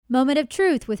Moment of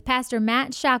Truth with Pastor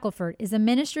Matt Shackelford is a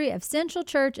ministry of Central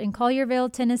Church in Collierville,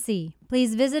 Tennessee.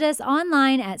 Please visit us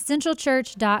online at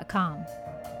centralchurch.com.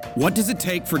 What does it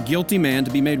take for guilty man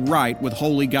to be made right with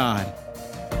holy God?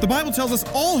 The Bible tells us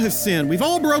all have sinned. We've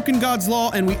all broken God's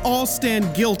law and we all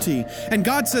stand guilty. And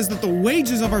God says that the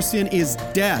wages of our sin is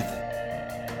death.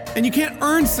 And you can't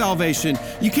earn salvation.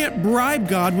 You can't bribe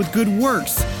God with good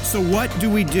works. So what do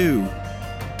we do?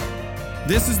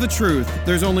 This is the truth.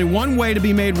 There's only one way to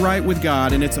be made right with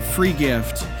God, and it's a free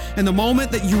gift. And the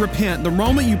moment that you repent, the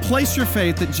moment you place your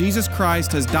faith that Jesus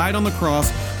Christ has died on the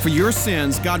cross for your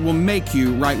sins, God will make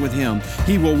you right with Him.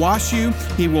 He will wash you.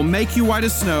 He will make you white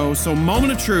as snow. So,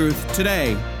 moment of truth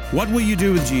today. What will you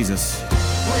do with Jesus?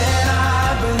 When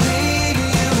I believe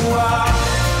you are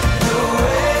the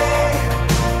way,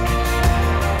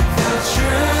 the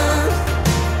truth,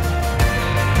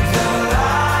 the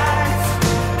light.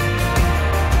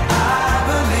 I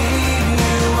believe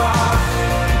you are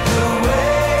the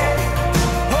way,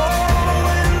 oh,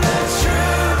 and the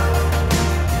truth,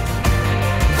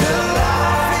 the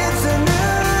light. It's a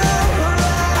new horizon.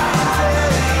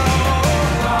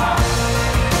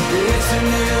 It's a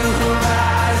new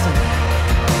horizon,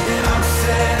 and I'm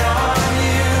set on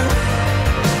you,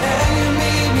 and you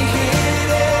meet me here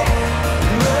today.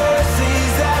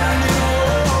 Mercies that are new,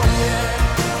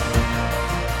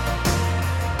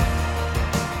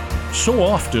 So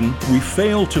often, we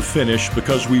fail to finish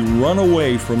because we run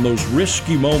away from those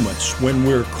risky moments when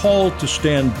we're called to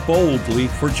stand boldly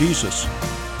for Jesus.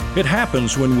 It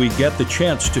happens when we get the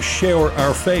chance to share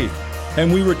our faith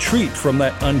and we retreat from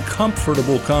that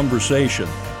uncomfortable conversation.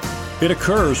 It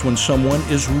occurs when someone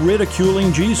is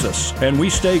ridiculing Jesus and we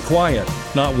stay quiet,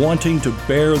 not wanting to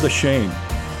bear the shame.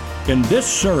 In this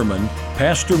sermon,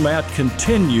 Pastor Matt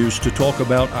continues to talk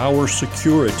about our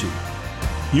security.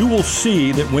 You will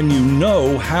see that when you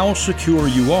know how secure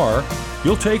you are,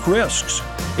 you'll take risks,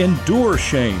 endure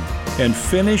shame, and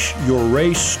finish your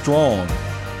race strong.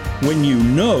 When you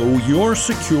know you're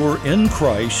secure in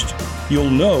Christ, you'll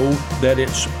know that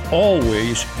it's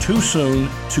always too soon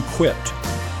to quit.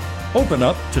 Open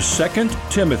up to 2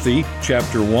 Timothy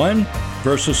chapter 1,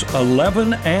 verses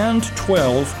 11 and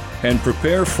 12, and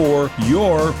prepare for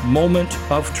your moment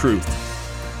of truth.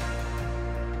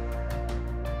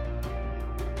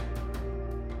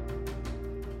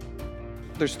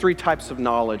 There's three types of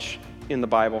knowledge in the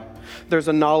Bible. There's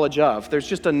a knowledge of. There's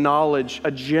just a knowledge, a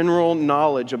general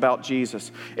knowledge about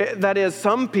Jesus. That is,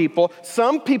 some people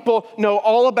know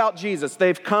all about Jesus.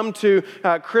 They've come to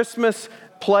Christmas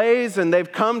plays and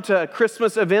they've come to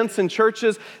Christmas events in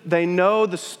churches. They know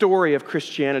the story of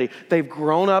Christianity. They've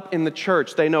grown up in the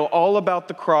church. They know all about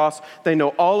the cross. They know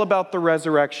all about the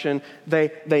resurrection.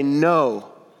 They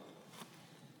know.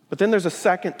 But then there's a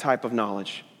second type of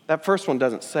knowledge. That first one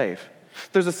doesn't save.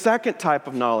 There's a second type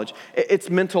of knowledge. It's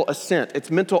mental assent.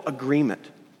 It's mental agreement.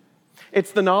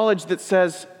 It's the knowledge that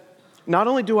says, not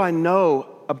only do I know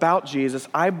about Jesus,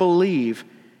 I believe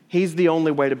He's the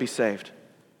only way to be saved.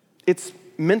 It's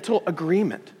mental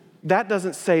agreement. That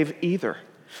doesn't save either.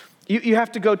 You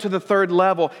have to go to the third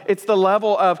level. It's the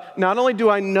level of not only do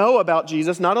I know about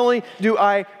Jesus, not only do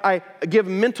I give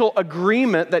mental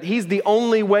agreement that He's the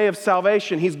only way of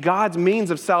salvation, He's God's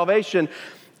means of salvation.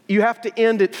 You have to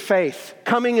end at faith,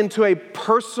 coming into a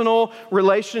personal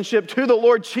relationship to the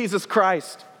Lord Jesus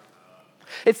Christ.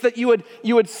 It's that you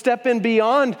would step in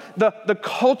beyond the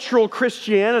cultural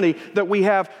Christianity that we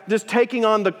have, just taking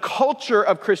on the culture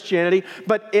of Christianity,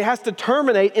 but it has to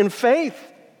terminate in faith.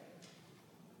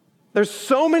 There's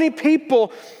so many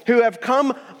people who have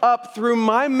come up through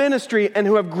my ministry and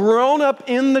who have grown up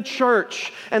in the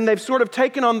church, and they've sort of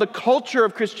taken on the culture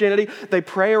of Christianity. They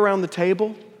pray around the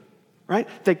table. Right?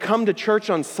 They come to church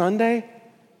on Sunday,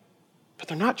 but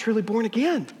they're not truly born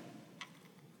again.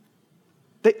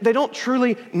 They don't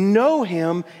truly know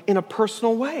Him in a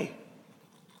personal way.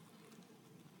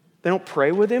 They don't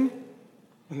pray with Him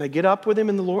when they get up with Him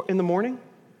in the morning.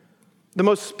 The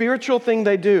most spiritual thing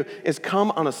they do is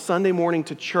come on a Sunday morning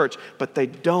to church, but they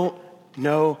don't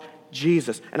know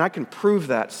Jesus. And I can prove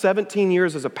that. 17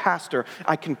 years as a pastor,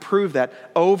 I can prove that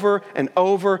over and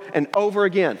over and over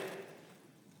again.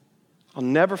 I'll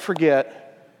never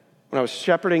forget when I was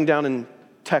shepherding down in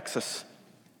Texas.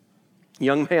 A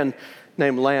young man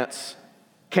named Lance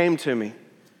came to me,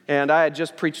 and I had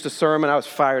just preached a sermon. I was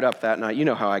fired up that night. You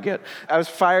know how I get. I was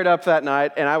fired up that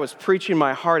night, and I was preaching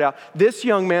my heart out. This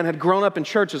young man had grown up in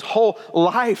church his whole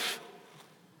life.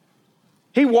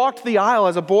 He walked the aisle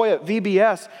as a boy at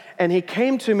VBS, and he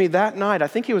came to me that night. I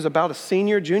think he was about a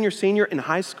junior, senior in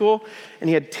high school, and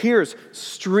he had tears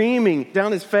streaming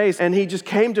down his face, and he just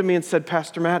came to me and said,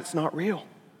 "Pastor Matt, it's not real.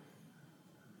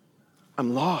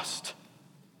 I'm lost.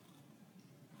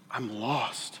 I'm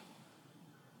lost.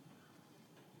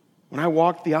 When I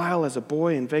walked the aisle as a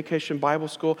boy in Vacation Bible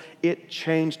School, it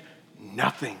changed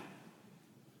nothing.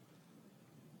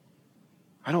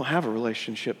 I don't have a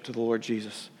relationship to the Lord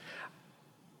Jesus.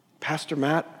 Pastor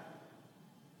Matt,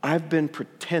 I've been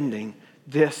pretending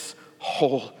this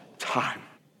whole time.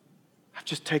 I've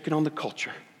just taken on the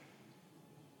culture.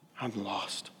 I'm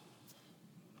lost.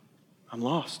 I'm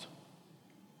lost.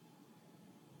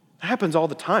 It happens all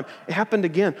the time. It happened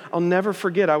again. I'll never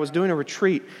forget. I was doing a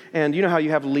retreat, and you know how you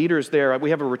have leaders there.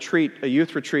 We have a retreat, a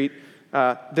youth retreat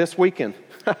this weekend.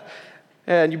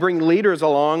 And you bring leaders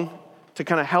along to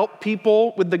kind of help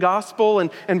people with the gospel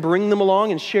and bring them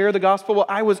along and share the gospel. Well,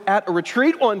 I was at a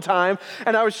retreat one time,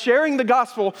 and I was sharing the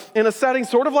gospel in a setting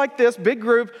sort of like this, big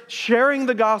group, sharing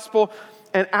the gospel.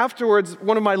 And afterwards,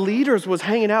 one of my leaders was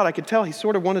hanging out. I could tell he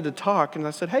sort of wanted to talk. And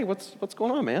I said, hey, what's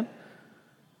going on, man?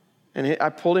 And I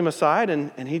pulled him aside,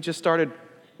 and he just started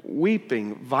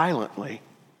weeping violently.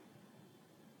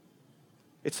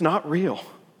 It's not real.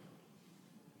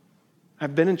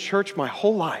 I've been in church my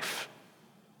whole life.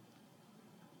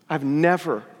 I've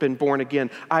never been born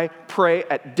again. I pray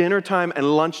at dinner time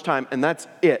and lunchtime, and that's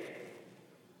it.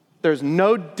 There's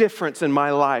no difference in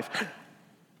my life.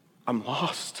 I'm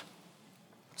lost.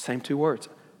 Same two words.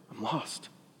 I'm lost.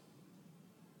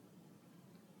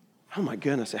 Oh my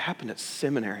goodness, it happened at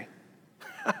seminary.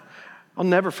 I'll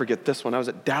never forget this one. I was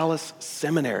at Dallas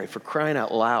Seminary, for crying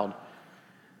out loud.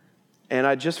 And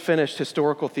I just finished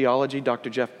historical theology. Dr.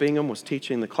 Jeff Bingham was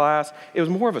teaching the class. It was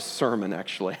more of a sermon,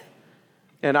 actually.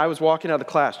 And I was walking out of the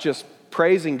class just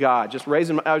praising God, just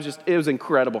raising it was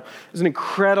incredible. It was an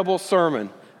incredible sermon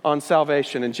on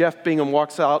salvation. And Jeff Bingham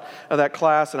walks out of that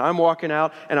class, and I'm walking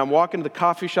out, and I'm walking to the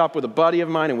coffee shop with a buddy of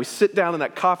mine, and we sit down in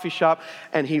that coffee shop,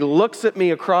 and he looks at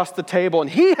me across the table, and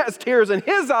he has tears in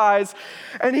his eyes,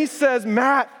 and he says,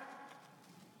 Matt,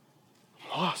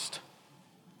 I'm lost.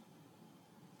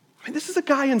 I mean, this is a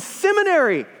guy in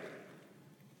seminary.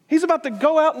 He's about to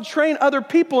go out and train other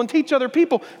people and teach other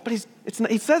people, but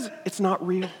he says it's not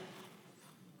real.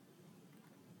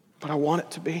 But I want it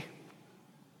to be.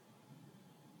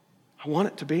 I want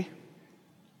it to be.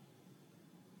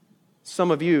 Some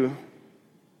of you,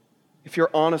 if you're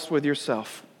honest with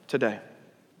yourself today,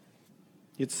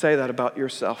 you'd say that about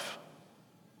yourself.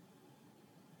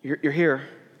 You're here,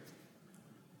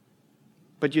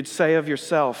 but you'd say of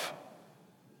yourself,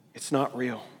 it's not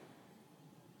real.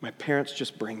 My parents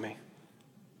just bring me.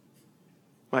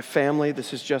 My family,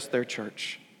 this is just their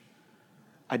church.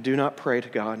 I do not pray to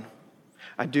God.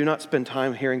 I do not spend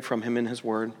time hearing from Him in His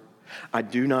Word. I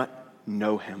do not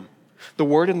know Him. The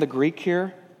word in the Greek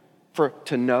here for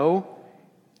to know,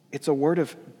 it's a word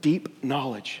of deep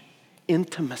knowledge,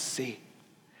 intimacy.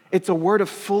 It's a word of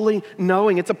fully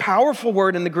knowing. It's a powerful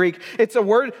word in the Greek. It's a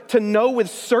word to know with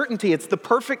certainty. It's the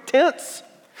perfect tense.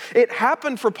 It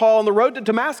happened for Paul on the road to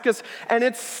Damascus, and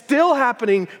it's still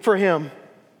happening for him.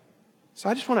 So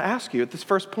I just want to ask you at this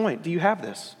first point, do you have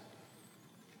this?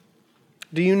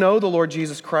 Do you know the Lord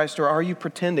Jesus Christ, or are you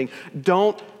pretending?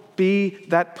 Don't be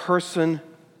that person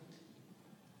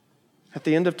at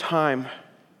the end of time,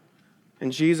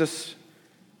 and Jesus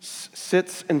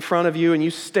sits in front of you, and you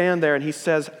stand there, and He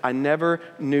says, I never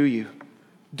knew you.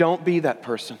 Don't be that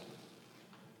person.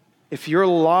 If you're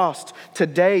lost,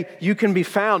 today you can be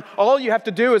found. All you have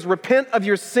to do is repent of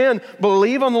your sin,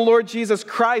 believe on the Lord Jesus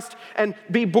Christ, and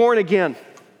be born again.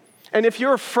 And if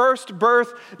your first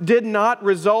birth did not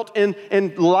result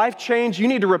in life change, you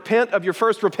need to repent of your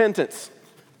first repentance.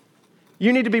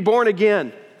 You need to be born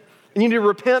again. And you need to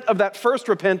repent of that first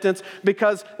repentance,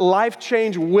 because life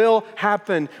change will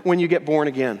happen when you get born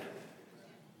again.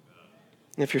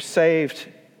 And if you're saved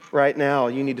right now,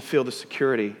 you need to feel the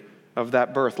security of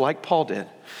that birth, like Paul did.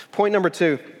 Point number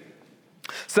 2.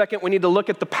 Second, we need to look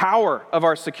at the power of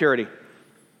our security.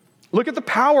 Look at the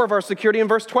power of our security in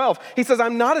verse 12. He says,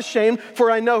 I'm not ashamed,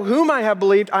 for I know whom I have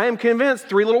believed. I am convinced.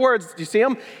 3 little words. Do you see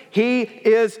them? He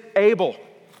is able.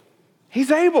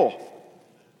 He's able.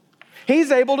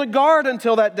 He's able to guard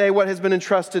until that day what has been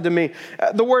entrusted to me.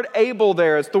 The word able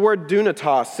there is the word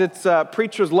dunatos. It's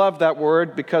preachers love that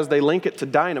word because they link it to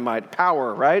dynamite,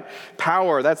 power, right?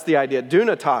 Power, that's the idea,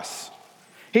 dunatos.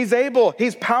 He's able,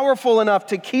 He's powerful enough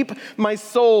to keep my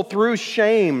soul through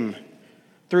shame,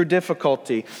 through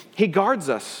difficulty. He guards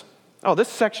us. Oh, this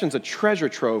section's a treasure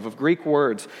trove of Greek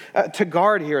words. To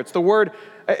guard here, it's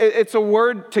a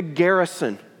word to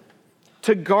garrison.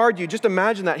 To guard you. Just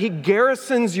imagine that. He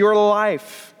garrisons your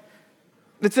life.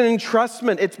 It's an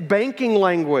entrustment. It's banking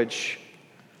language.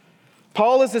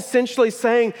 Paul is essentially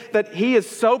saying that he is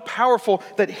so powerful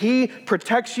that he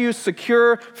protects you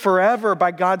secure forever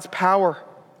by God's power.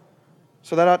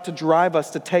 So that ought to drive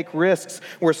us to take risks.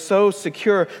 We're so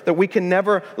secure that we can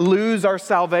never lose our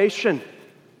salvation.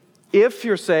 If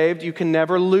you're saved, you can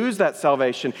never lose that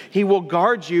salvation. He will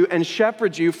guard you and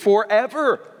shepherd you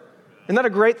forever. Isn't that a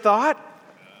great thought?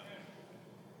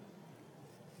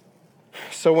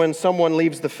 So when someone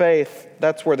leaves the faith,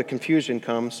 that's where the confusion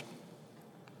comes.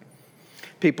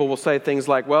 People will say things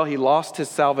like, well, he lost his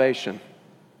salvation.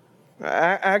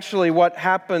 Actually, what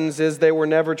happens is they were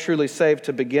never truly saved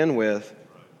to begin with.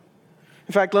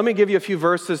 In fact, let me give you a few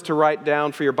verses to write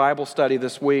down for your Bible study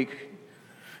this week.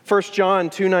 1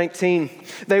 John 2:19,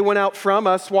 they went out from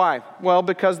us. Why? Well,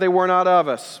 because they were not of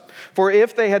us. For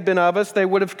if they had been of us, they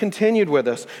would have continued with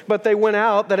us. But they went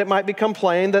out that it might become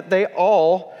plain that they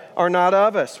all are not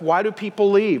of us. Why do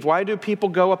people leave? Why do people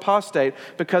go apostate?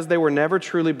 Because they were never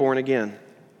truly born again.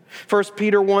 1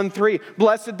 Peter 1:3,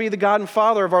 blessed be the God and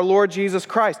Father of our Lord Jesus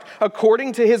Christ.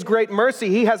 According to his great mercy,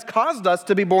 he has caused us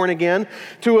to be born again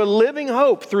to a living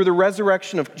hope through the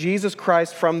resurrection of Jesus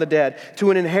Christ from the dead,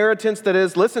 to an inheritance that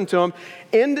is, listen to him,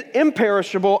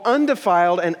 imperishable,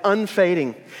 undefiled, and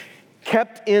unfading,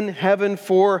 kept in heaven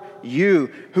for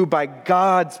you, who by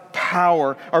God's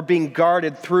power are being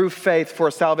guarded through faith for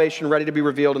a salvation ready to be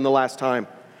revealed in the last time.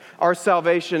 Our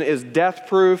salvation is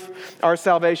death-proof. Our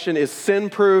salvation is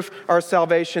sin-proof. Our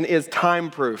salvation is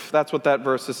time-proof. That's what that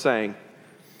verse is saying.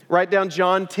 Write down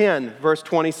John 10, verse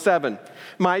 27.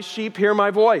 My sheep hear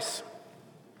my voice.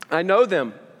 I know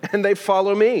them, and they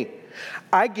follow me.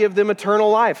 I give them eternal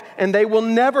life, and they will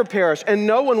never perish, and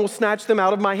no one will snatch them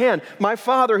out of my hand. My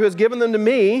Father, who has given them to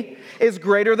me, is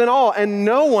greater than all, and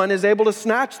no one is able to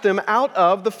snatch them out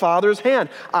of the Father's hand.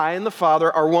 I and the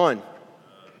Father are one.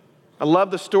 I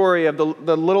love the story of the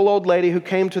little old lady who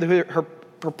came to her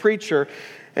preacher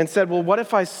and said, well, what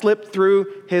if I slipped through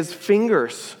his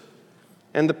fingers?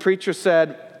 And the preacher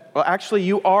said, well, actually,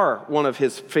 you are one of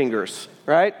his fingers,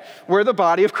 right? We're the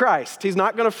body of Christ. He's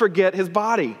not going to forget his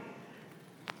body.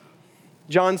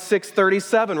 John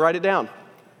 6:37, write it down.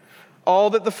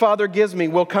 All that the Father gives me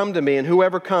will come to me, and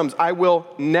whoever comes, I will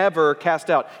never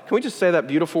cast out. Can we just say that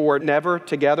beautiful word, never,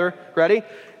 together? Ready?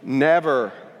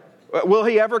 Never. Will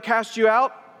he ever cast you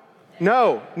out?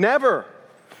 No, never.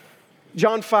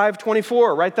 John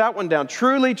 5:24, write that one down.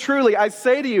 Truly, truly, I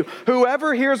say to you,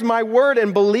 whoever hears my word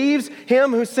and believes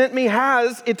him who sent me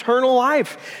has eternal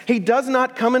life. He does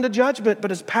not come into judgment,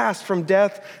 but is passed from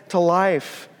death to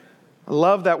life. I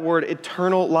love that word,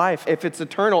 eternal life. If it's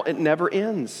eternal, it never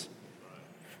ends.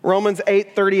 Romans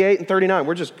 8:38 and 39.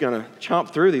 We're just going to chomp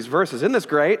through these verses. Isn't this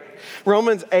great?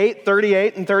 Romans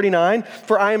 8:38 and 39.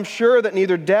 For I am sure that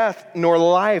neither death, nor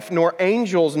life, nor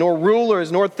angels, nor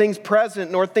rulers, nor things present,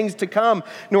 nor things to come,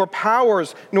 nor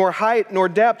powers, nor height, nor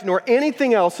depth, nor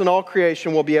anything else in all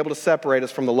creation will be able to separate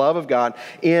us from the love of God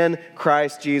in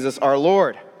Christ Jesus our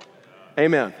Lord.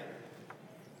 Amen.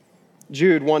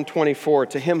 Jude 1:24,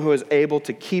 to him who is able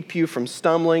to keep you from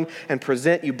stumbling and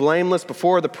present you blameless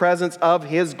before the presence of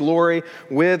his glory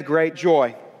with great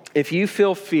joy. If you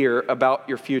feel fear about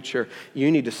your future,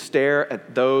 you need to stare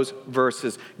at those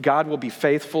verses. God will be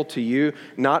faithful to you,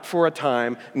 not for a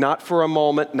time, not for a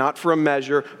moment, not for a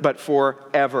measure, but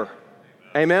forever.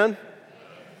 Amen?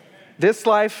 This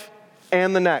life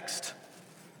and the next.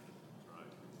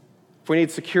 If we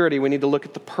need security, we need to look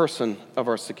at the person of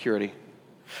our security.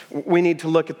 We need to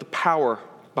look at the power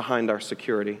behind our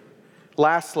security.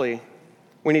 Lastly,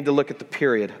 we need to look at the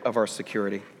period of our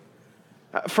security.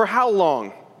 For how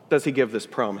long does he give this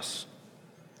promise?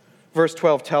 Verse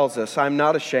 12 tells us, I'm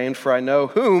not ashamed, for I know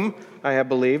whom I have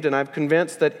believed, and I'm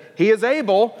convinced that he is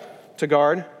able to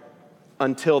guard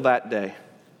until that day.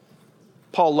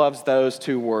 Paul loves those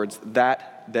two words,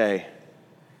 that day.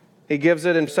 He gives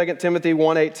it in 2 Timothy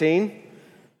 1:18.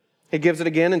 He gives it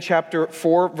again in chapter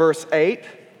 4, verse 8.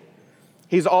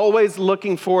 He's always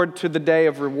looking forward to the day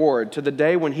of reward, to the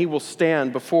day when he will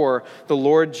stand before the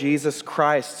Lord Jesus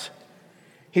Christ.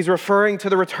 He's referring to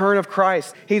the return of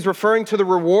Christ. He's referring to the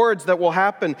rewards that will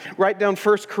happen. Write down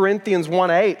 1 Corinthians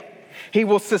 1:8. He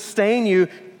will sustain you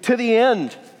to the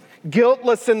end,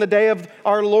 guiltless in the day of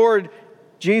our Lord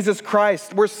Jesus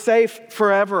Christ. We're safe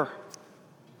forever.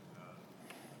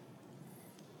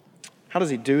 How does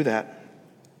he do that?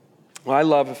 Well, I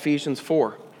love Ephesians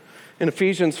 4. In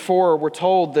Ephesians 4, we're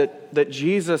told that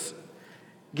Jesus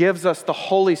gives us the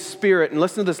Holy Spirit, and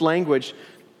listen to this language,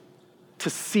 to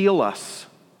seal us.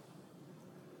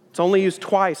 It's only used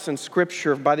twice in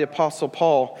Scripture by the Apostle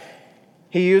Paul.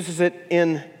 He uses it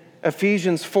in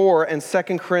Ephesians 4 and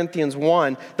 2 Corinthians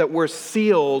 1, that we're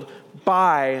sealed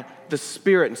by the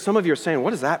Spirit. And some of you are saying,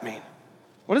 what does that mean?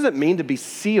 What does it mean to be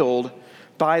sealed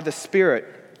by the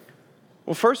Spirit?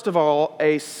 Well, first of all,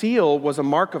 a seal was a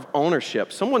mark of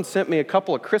ownership. Someone sent me a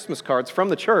couple of Christmas cards from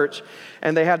the church,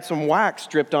 and they had some wax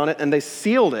dripped on it, and they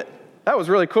sealed it. That was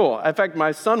really cool. In fact,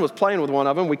 my son was playing with one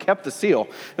of them. We kept the seal.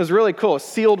 It was really cool.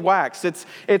 Sealed wax. It's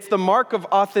the mark of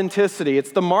authenticity.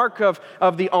 It's the mark of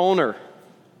the owner.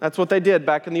 That's what they did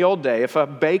back in the old day. If a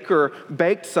baker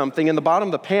baked something, in the bottom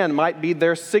of the pan might be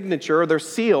their signature or their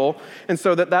seal, and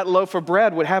so that loaf of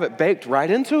bread would have it baked right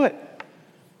into it.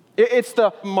 It's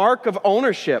the mark of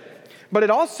ownership, but it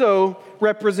also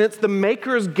represents the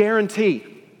maker's guarantee.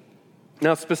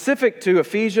 Now, specific to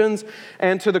Ephesians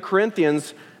and to the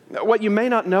Corinthians, what you may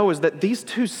not know is that these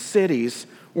two cities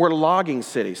were logging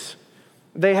cities.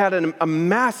 They had a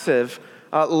massive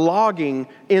logging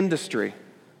industry.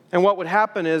 And what would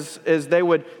happen is they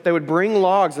would bring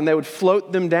logs and they would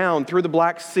float them down through the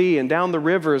Black Sea and down the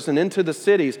rivers and into the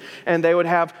cities. And they would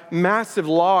have massive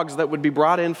logs that would be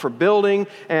brought in for building.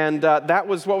 And that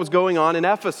was what was going on in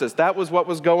Ephesus. That was what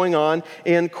was going on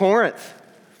in Corinth.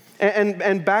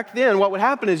 And back then, what would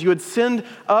happen is you would send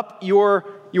up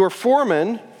your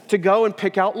foreman to go and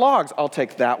pick out logs. I'll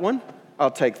take that one.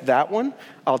 I'll take that one.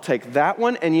 I'll take that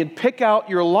one. And you'd pick out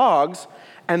your logs,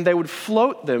 and they would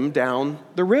float them down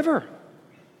the river.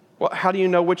 Well, how do you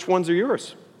know which ones are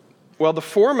yours? Well, the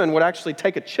foreman would actually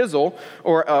take a chisel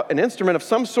or an instrument of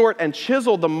some sort and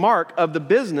chisel the mark of the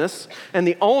business and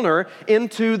the owner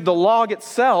into the log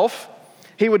itself.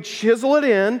 He would chisel it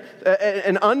in,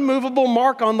 an unmovable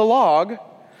mark on the log,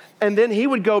 and then he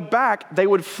would go back. They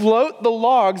would float the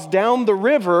logs down the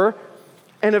river,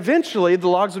 and eventually the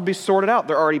logs would be sorted out.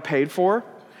 They're already paid for.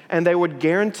 And they would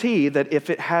guarantee that if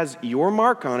it has your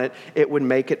mark on it, it would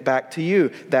make it back to you.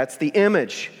 That's the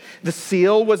image. The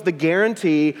seal was the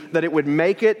guarantee that it would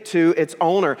make it to its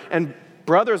owner. And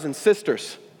brothers and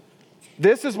sisters,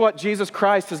 this is what Jesus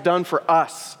Christ has done for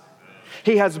us.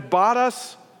 He has bought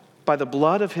us by the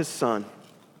blood of his Son.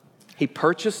 He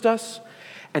purchased us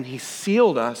and he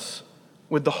sealed us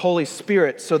with the Holy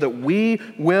Spirit so that we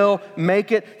will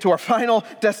make it to our final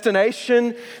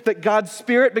destination, that God's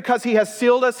Spirit, because he has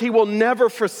sealed us, he will never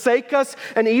forsake us.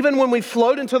 And even when we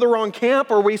float into the wrong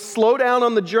camp or we slow down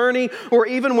on the journey, or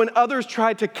even when others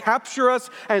try to capture us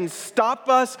and stop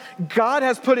us, God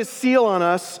has put his seal on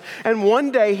us, and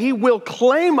one day he will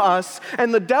claim us,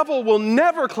 and the devil will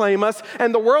never claim us,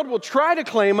 and the world will try to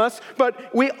claim us,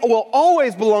 but we will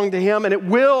always belong to him, and it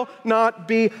will not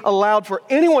be allowed for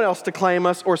anyone else to claim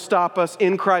us or stop us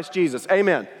in Christ Jesus.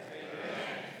 Amen.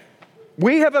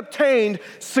 We have obtained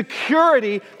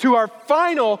security to our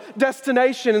final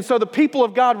destination, and so the people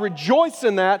of God rejoice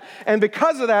in that, and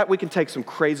because of that, we can take some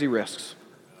crazy risks.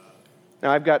 Now,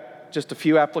 I've got just a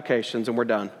few applications, and we're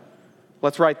done.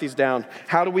 Let's write these down.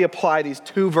 How do we apply these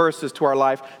two verses to our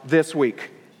life this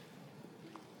week?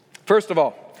 First of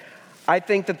all, I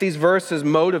think that these verses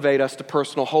motivate us to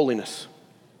personal holiness.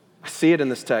 I see it in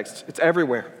this text. It's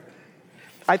everywhere.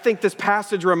 I think this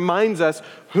passage reminds us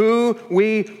who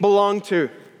we belong to.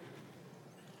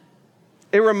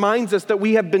 It reminds us that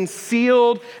we have been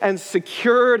sealed and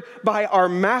secured by our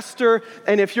Master.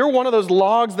 And if you're one of those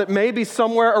logs that maybe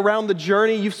somewhere around the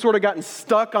journey you've sort of gotten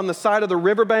stuck on the side of the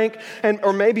riverbank,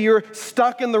 or maybe you're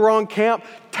stuck in the wrong camp,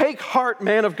 take heart,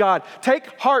 man of God.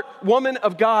 Take heart, woman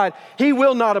of God. He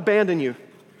will not abandon you.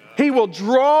 He will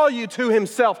draw you to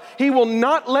himself. He will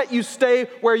not let you stay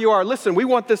where you are. Listen, we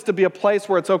want this to be a place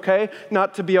where it's okay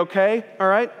not to be okay, all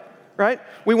right? Right?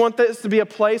 We want this to be a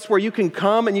place where you can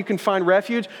come and you can find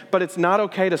refuge, but it's not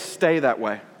okay to stay that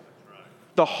way.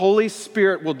 The Holy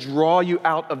Spirit will draw you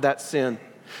out of that sin.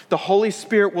 The Holy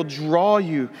Spirit will draw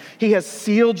you. He has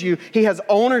sealed you. He has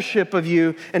ownership of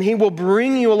you, and he will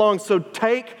bring you along. So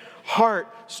take heart,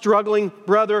 struggling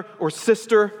brother or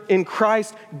sister in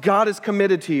Christ. God is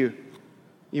committed to you.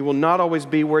 You will not always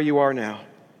be where you are now,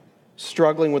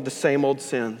 struggling with the same old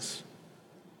sins.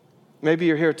 Maybe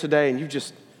you're here today and you've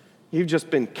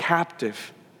just been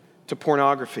captive to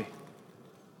pornography.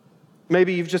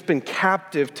 Maybe you've just been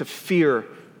captive to fear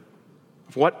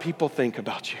of what people think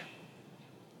about you.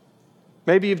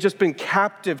 Maybe you've just been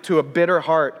captive to a bitter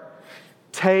heart.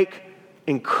 Take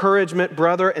encouragement,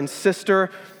 brother and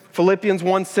sister. Philippians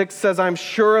 1:6 says, I'm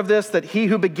sure of this, that he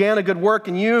who began a good work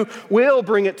in you will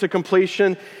bring it to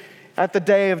completion at the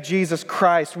day of Jesus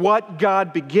Christ. What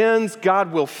God begins,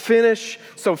 God will finish.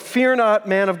 So fear not,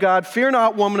 man of God. Fear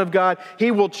not, woman of God.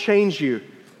 He will change you.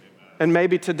 And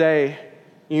maybe today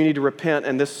you need to repent,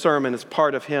 and this sermon is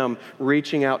part of him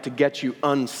reaching out to get you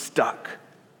unstuck.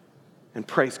 And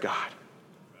praise God.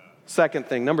 Second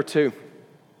thing, number two,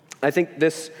 I think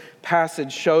this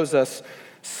passage shows us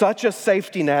such a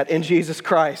safety net in Jesus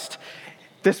Christ.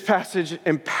 This passage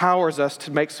empowers us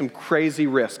to make some crazy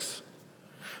risks.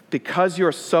 Because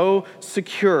you're so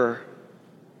secure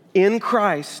in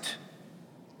Christ,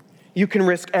 you can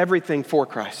risk everything for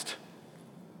Christ.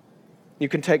 You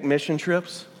can take mission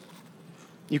trips.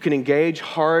 You can engage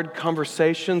hard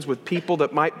conversations with people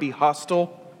that might be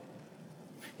hostile.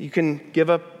 You can give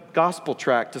a gospel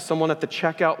tract to someone at the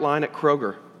checkout line at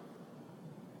Kroger.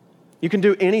 You can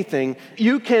do anything.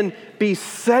 You can be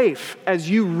safe as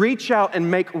you reach out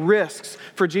and make risks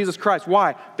for Jesus Christ.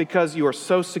 Why? Because you are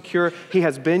so secure. He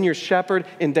has been your shepherd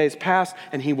in days past,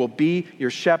 and he will be your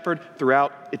shepherd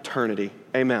throughout eternity.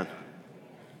 Amen.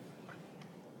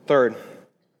 Third,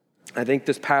 I think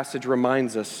this passage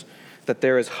reminds us that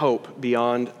there is hope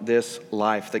beyond this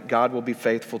life, that God will be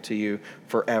faithful to you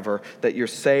forever, that you're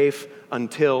safe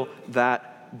until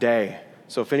that day.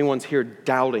 So if anyone's here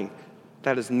doubting,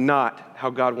 that is not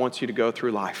how God wants you to go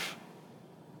through life.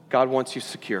 God wants you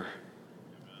secure,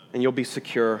 and you'll be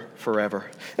secure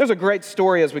forever. There's a great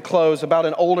story as we close about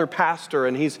an older pastor,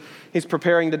 and he's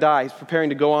preparing to die. He's preparing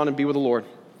to go on and be with the Lord.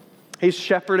 He's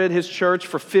shepherded his church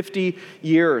for 50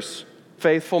 years.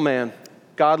 Faithful man,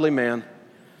 godly man.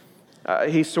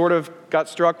 He sort of got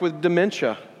struck with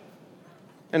dementia.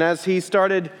 And as he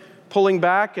started pulling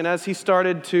back and as he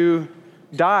started to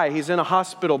die, he's in a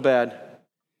hospital bed.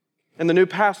 And the new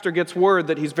pastor gets word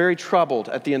that he's very troubled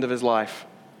at the end of his life.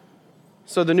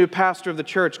 So the new pastor of the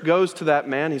church goes to that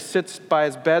man. He sits by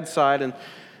his bedside, and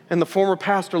the former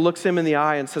pastor looks him in the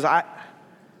eye and says,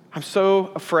 I'm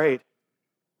so afraid.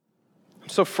 I'm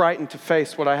so frightened to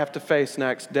face what I have to face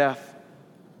next, death.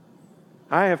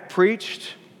 I have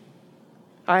preached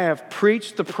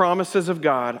the promises of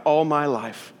God all my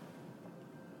life.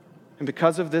 And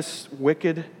because of this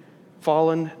wicked,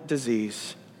 fallen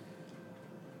disease,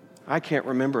 I can't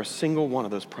remember a single one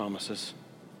of those promises.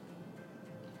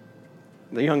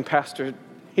 The young pastor,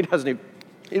 he doesn't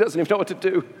even know what to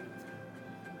do.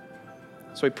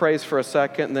 So he prays for a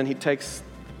second, and then he takes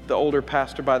the older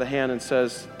pastor by the hand and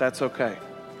says, that's okay.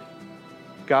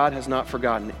 God has not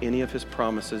forgotten any of his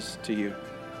promises to you.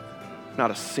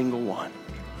 Not a single one.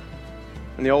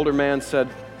 And the older man said,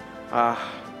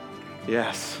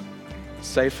 yes,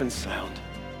 safe and sound.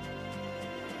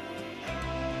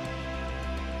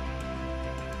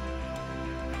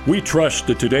 We trust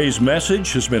that today's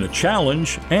message has been a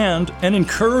challenge and an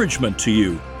encouragement to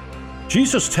you.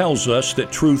 Jesus tells us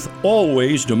that truth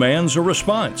always demands a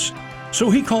response. So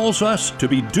he calls us to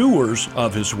be doers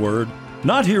of his word,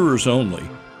 not hearers only.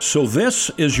 So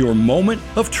this is your moment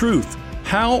of truth.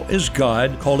 How is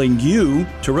God calling you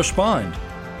to respond?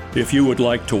 If you would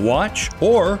like to watch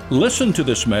or listen to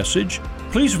this message,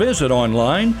 please visit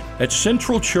online at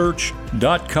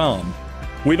centralchurch.com.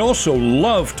 We'd also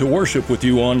love to worship with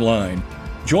you online.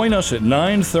 Join us at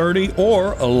 9:30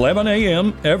 or 11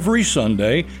 a.m. every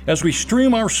Sunday as we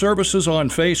stream our services on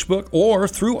Facebook or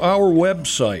through our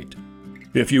website.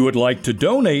 If you would like to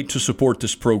donate to support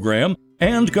this program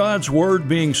and God's Word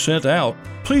being sent out,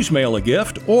 please mail a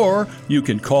gift, or you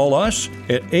can call us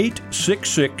at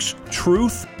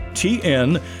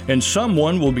 866-TRUTH-TN, and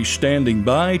someone will be standing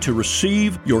by to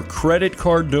receive your credit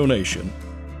card donation.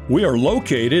 We are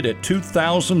located at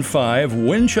 2005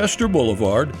 Winchester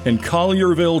Boulevard in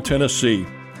Collierville, Tennessee.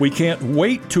 We can't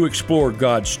wait to explore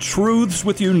God's truths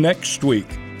with you next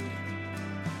week.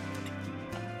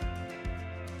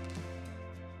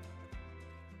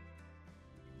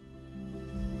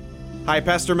 Hi,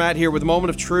 Pastor Matt here with a Moment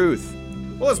of Truth.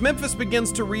 Well, as Memphis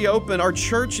begins to reopen, our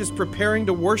church is preparing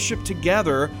to worship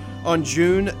together on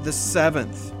June the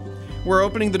 7th. We're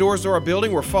opening the doors to our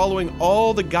building. We're following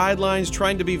all the guidelines,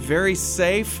 trying to be very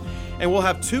safe. And we'll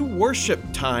have 2 worship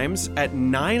times at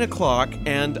 9 o'clock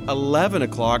and 11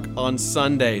 o'clock on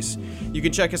Sundays. You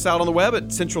can check us out on the web at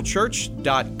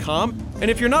centralchurch.com.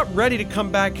 And if you're not ready to come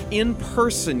back in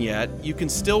person yet, you can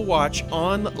still watch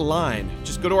online.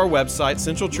 Just go to our website,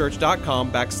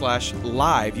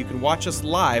 centralchurch.com/live. You can watch us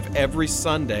live every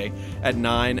Sunday at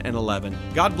 9 and 11.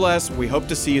 God bless. We hope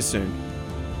to see you soon.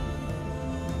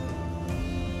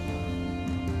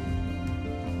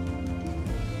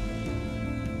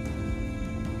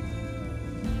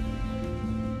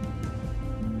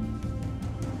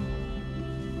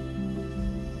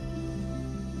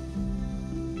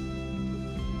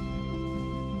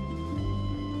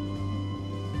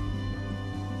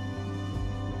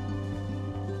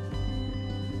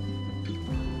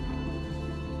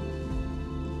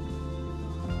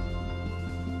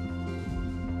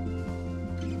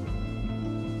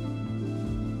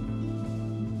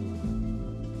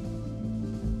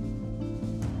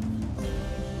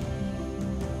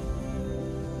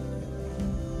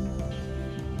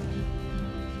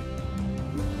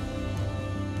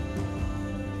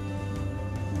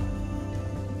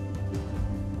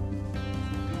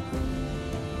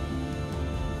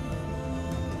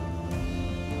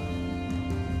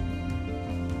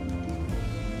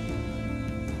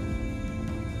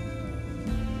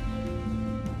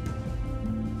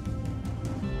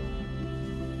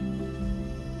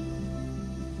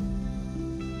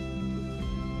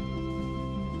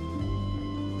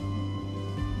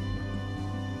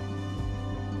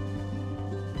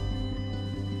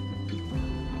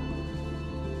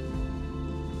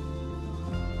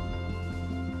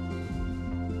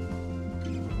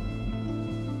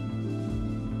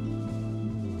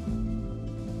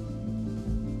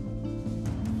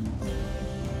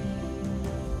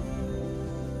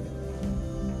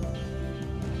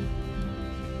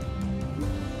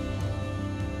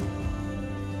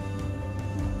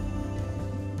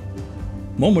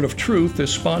 Moment of Truth is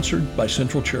sponsored by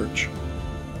Central Church.